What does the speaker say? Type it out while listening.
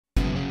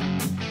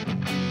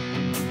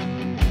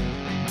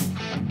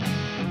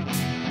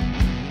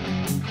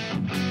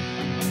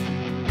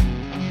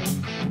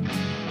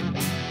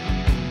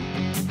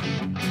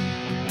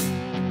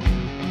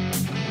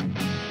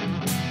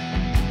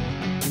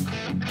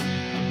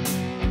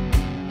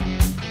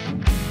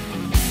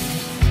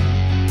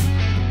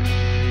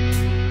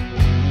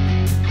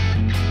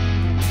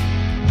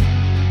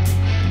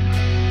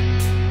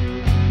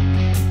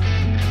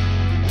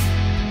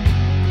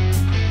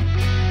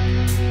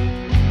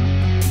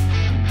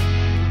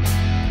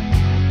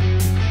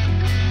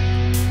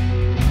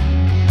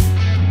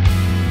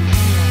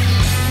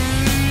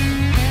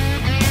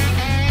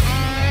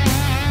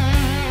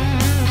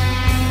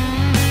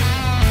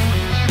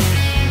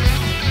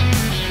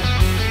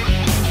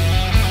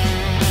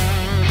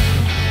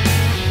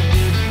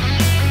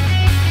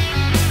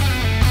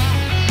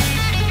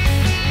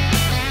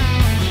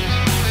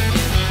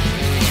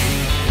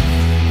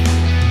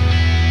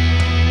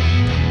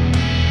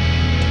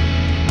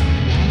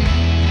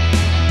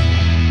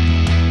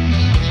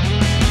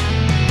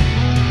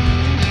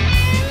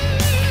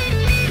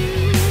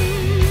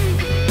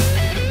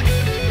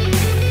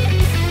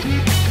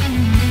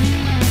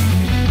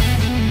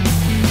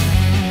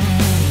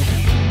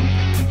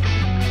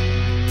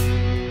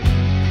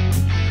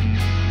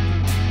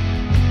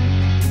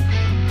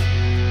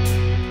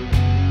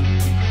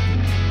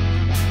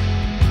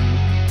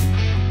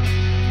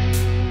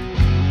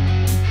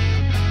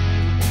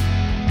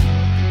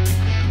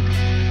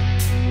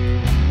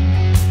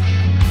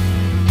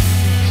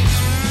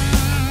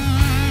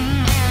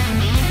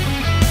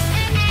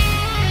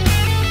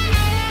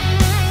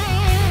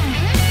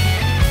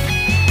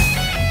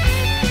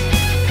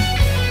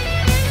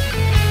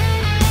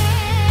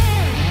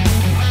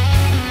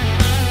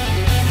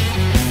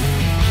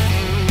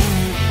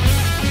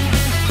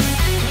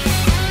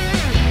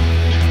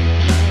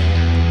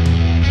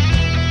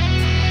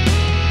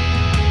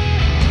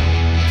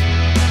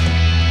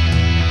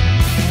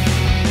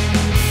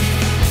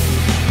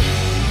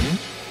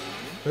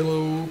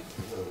Hello.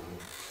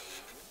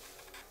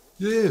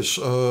 Yes,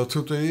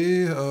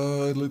 today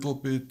a little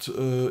bit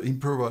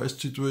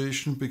improvised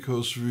situation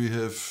because we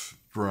have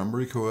drum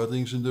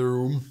recordings in the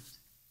room.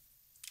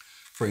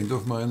 Friend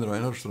of mine,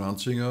 Reinhard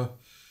Stranzinger,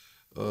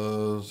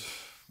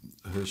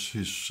 has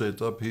his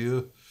setup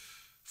here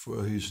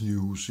for his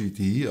new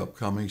CD,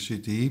 upcoming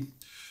CD.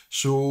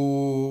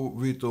 So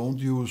we don't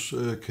use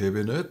a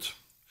cabinet,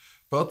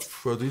 but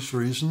for this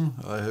reason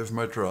I have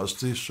my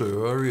trusty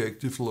Shure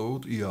Reactive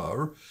Load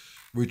ER,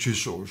 which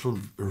is also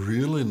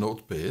really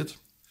not bad.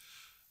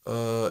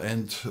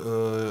 And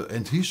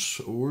his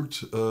old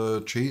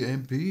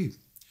JMP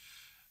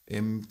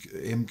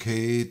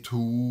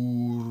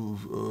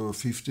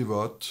MK50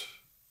 watt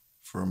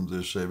from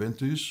the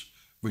 70's,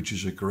 which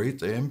is a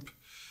great amp.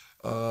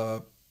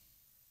 But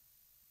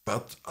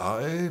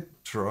I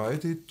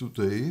tried it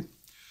today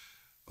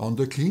on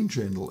the clean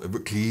channel,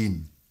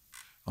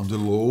 on the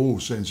low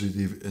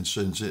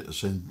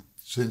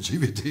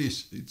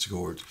sensitivities, it's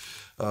called,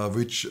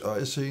 which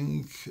I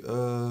think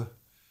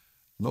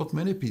not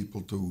many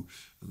people do.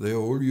 They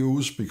all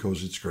use,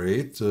 because it's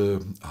great,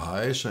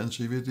 high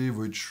sensitivity,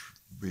 which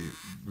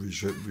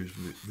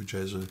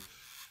has a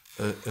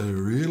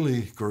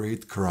really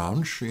great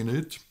crunch in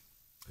it,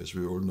 as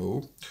we all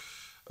know.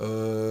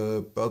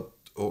 But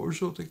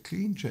also the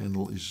clean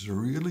channel is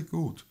really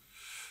good.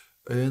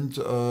 And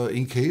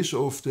in case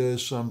of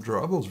there's some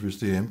troubles with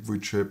the amp,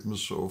 which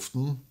happens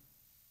often,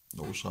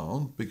 no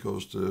sound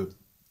because the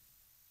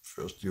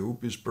first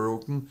tube is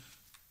broken,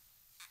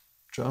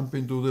 jump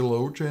into the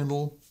low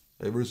channel,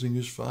 everything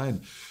is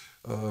fine.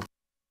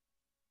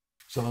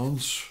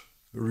 Sounds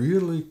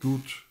really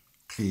good,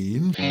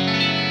 clean.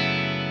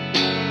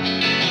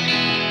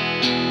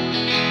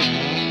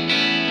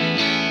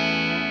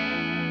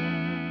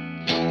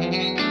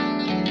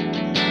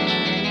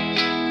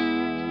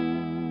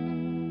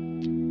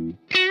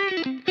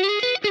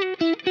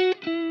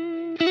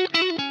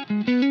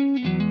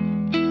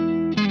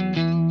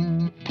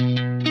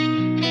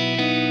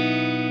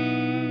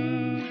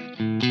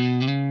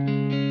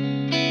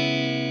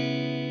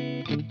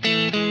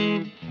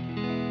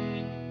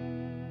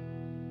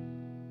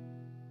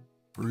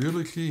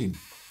 Really clean.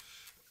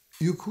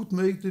 You could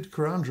make it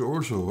crunch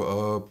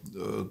also.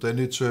 Then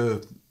it's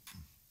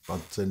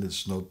but then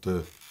it's not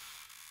the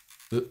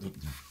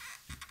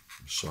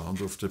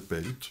sound of the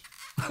belt.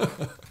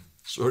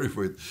 Sorry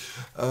for it.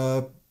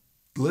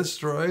 Let's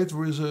try it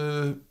with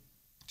a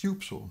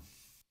tube saw.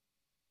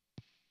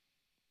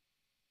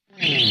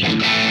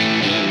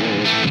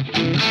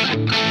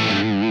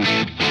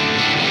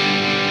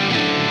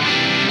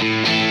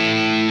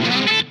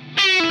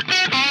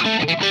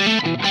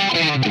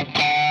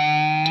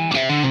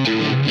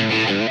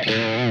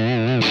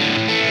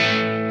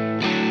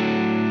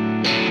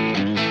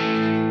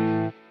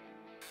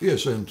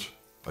 Yes, and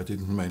I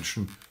didn't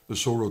mention the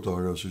solo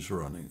dials is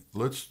running.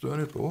 Let's turn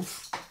it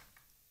off.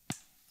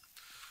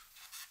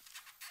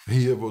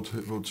 Hear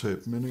what's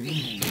happening.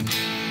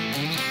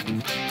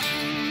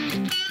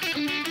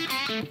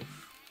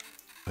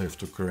 I have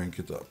to crank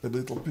it up a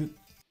little bit.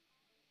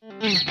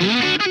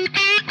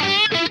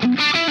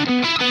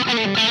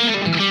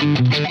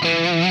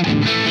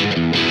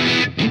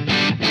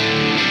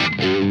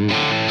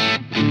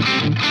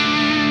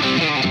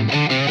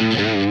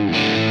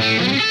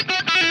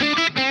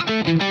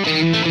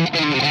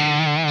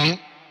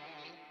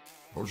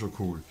 Also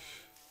cool.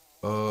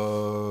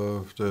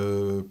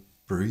 The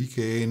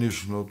pre-gain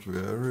is not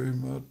very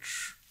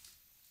much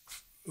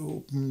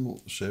open,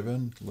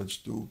 7, let's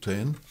do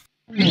 10.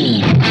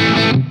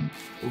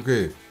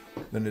 Okay,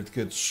 then it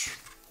gets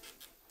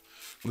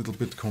a little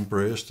bit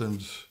compressed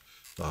and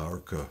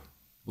darker.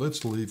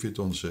 Let's leave it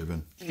on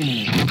 7.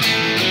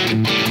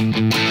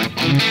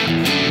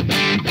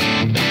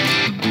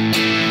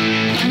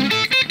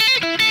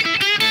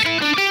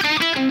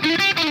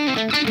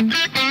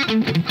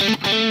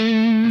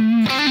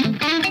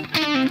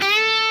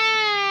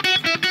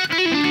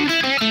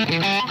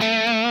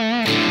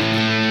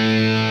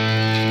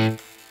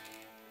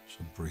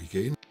 Some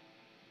pre-gain.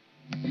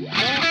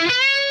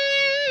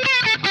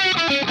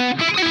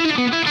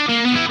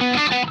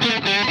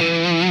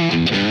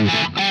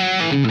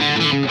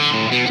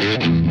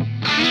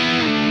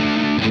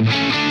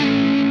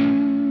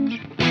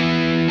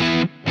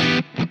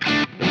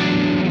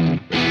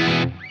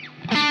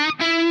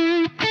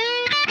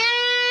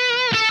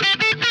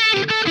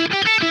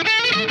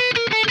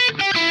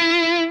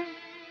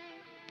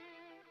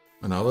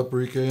 Another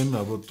pre-gain,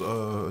 I would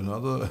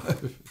another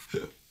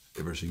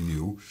everything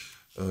new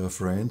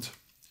friend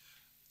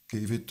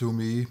gave it to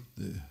me,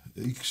 the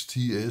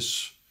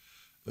XTS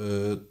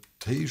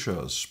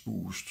Tejas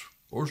boost,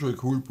 also a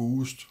cool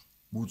boost,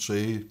 would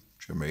say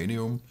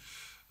germanium,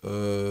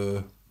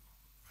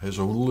 has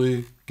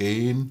only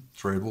gain,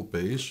 treble,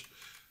 bass,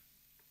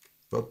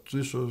 but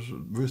this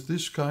with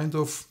this kind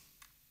of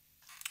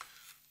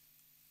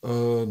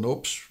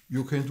knobs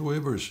you can do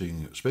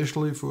everything,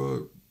 especially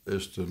for,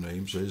 as the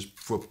name says,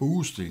 for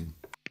boosting.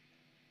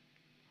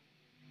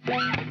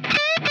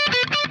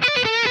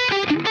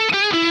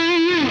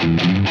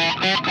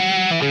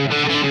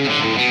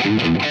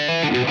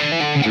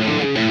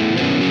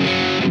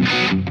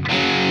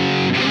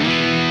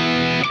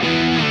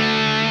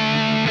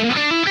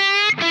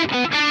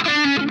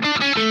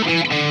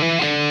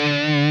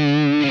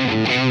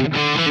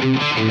 Adds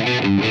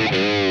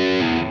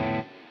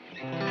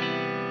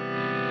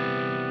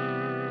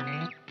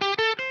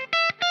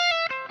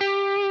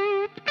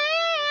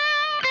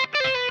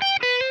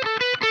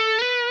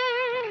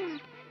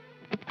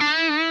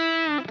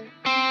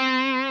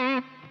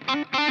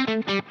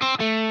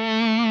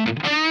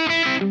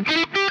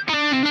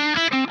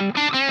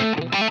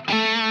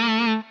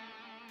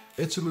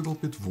a little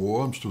bit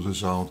warmth to the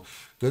sound.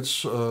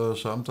 That's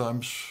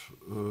sometimes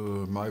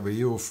my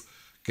way of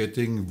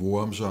getting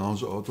warm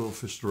sounds out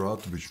of a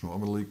Strat, which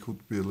normally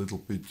could be a little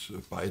bit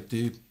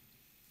bitey.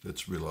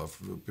 That's we love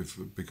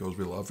because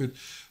we love it.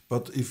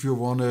 But if you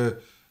wanna,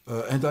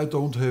 and I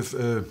don't have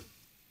a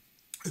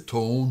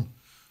tone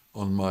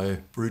on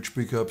my bridge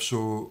pickup,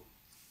 so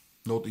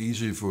not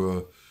easy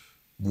for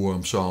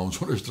warm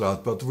sounds on a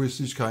Strat. But with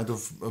this kind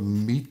of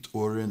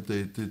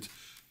mid-orientated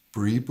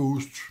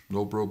pre-boost,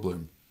 no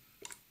problem.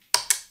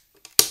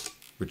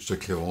 Which the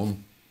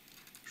clone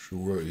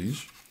sure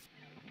is.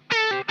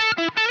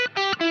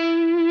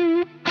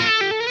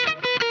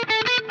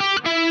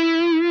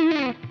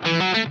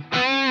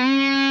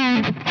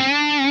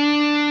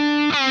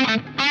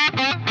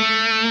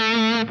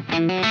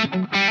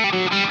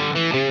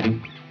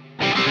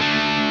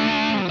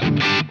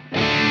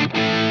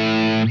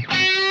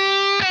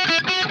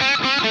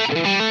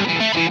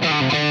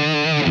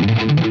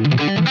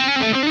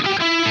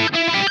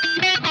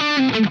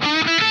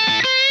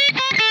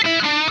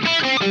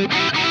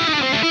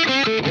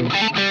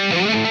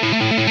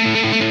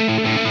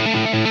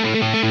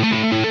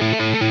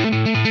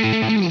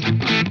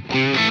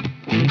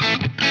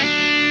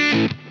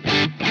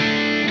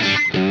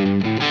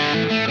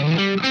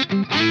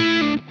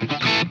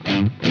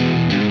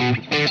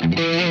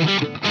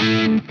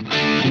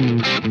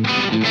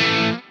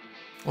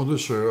 On the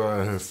Sir,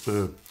 I have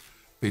the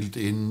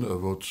built-in,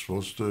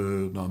 what's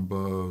the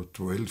number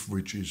 12,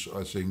 which is,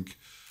 I think,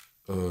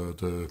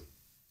 the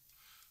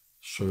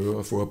Sir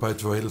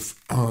 4x12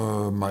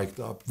 mic'd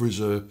up with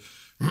a,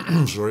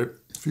 sorry,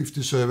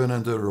 57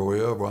 and a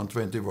Royer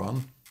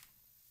 121,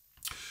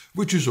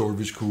 which is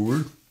always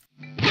cool.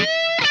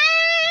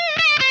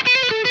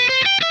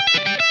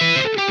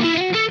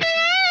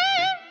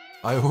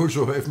 I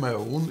also have my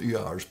own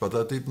ERs, but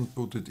I didn't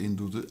put it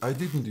into I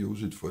didn't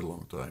use it for a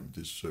long time,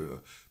 this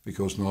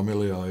because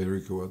normally I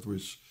record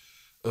with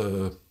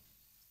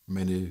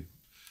many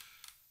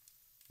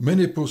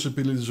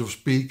possibilities of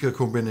speaker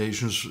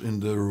combinations in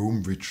the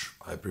room, which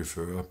I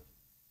prefer,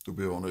 to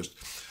be honest.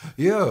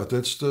 Yeah,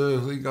 that's the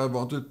thing I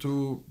wanted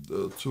to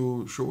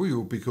show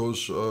you,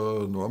 because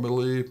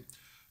normally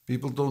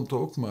people don't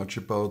talk much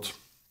about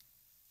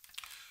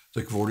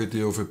the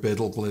quality of a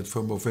pedal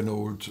platform of an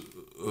old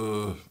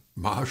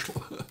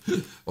Marshall,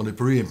 on a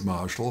preamp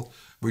Marshall,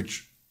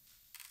 which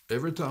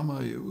every time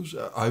I use,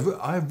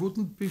 I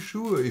wouldn't be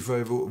sure if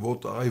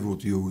what I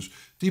would use.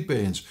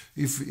 Depends.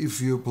 If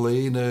you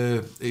play in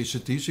a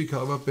AC/DC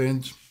cover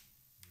band,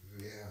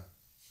 yeah.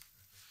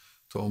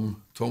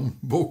 Tom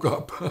woke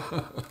up.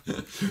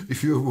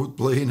 If you would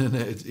play in an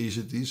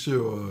AC/DC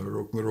or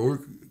rock and roll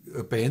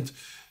band,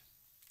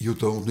 you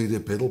don't need a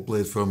pedal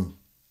platform.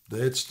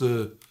 That's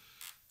the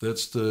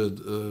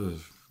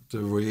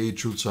way it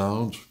should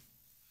sound.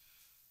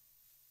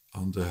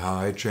 On the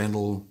high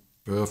channel,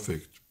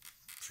 perfect,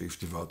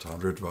 50 watt,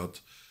 100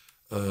 watt,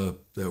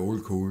 they're all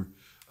cool.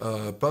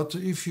 But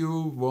if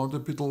you want a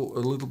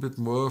little bit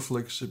more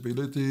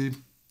flexibility,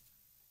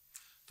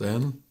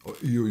 then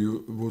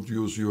you would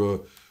use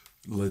your,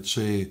 let's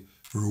say,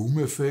 room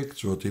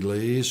effects or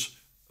delays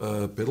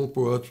pedal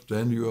board,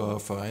 then you are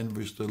fine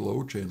with the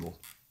low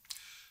channel.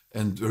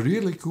 And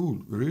really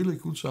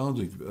cool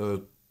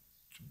sounding.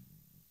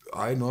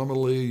 I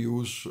normally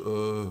use,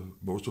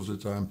 most of the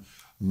time,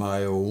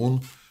 my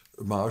own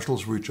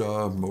Marshalls, which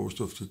are most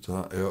of the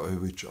time,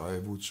 which I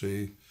would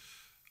say,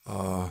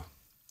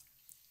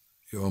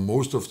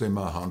 most of them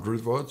are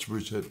 100 watts,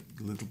 which have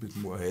a little bit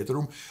more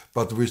headroom.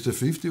 But with the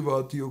 50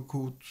 watt, you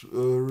could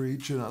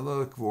reach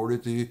another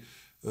quality,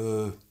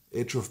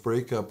 edge of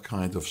breakup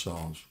kind of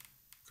sounds.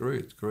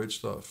 Great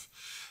stuff.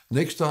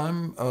 Next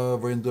time,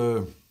 when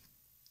the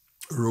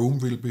room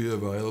will be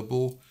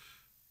available,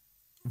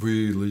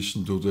 we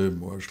listen to the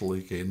Marshall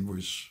again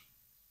with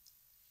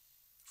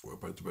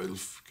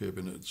 4x12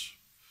 cabinets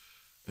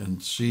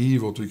and see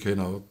what we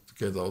can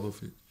get out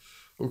of it.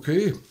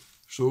 Okay,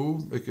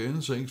 so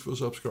again, thanks for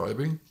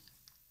subscribing.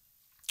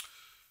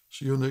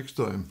 See you next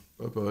time.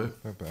 Bye-bye.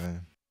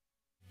 Bye-bye.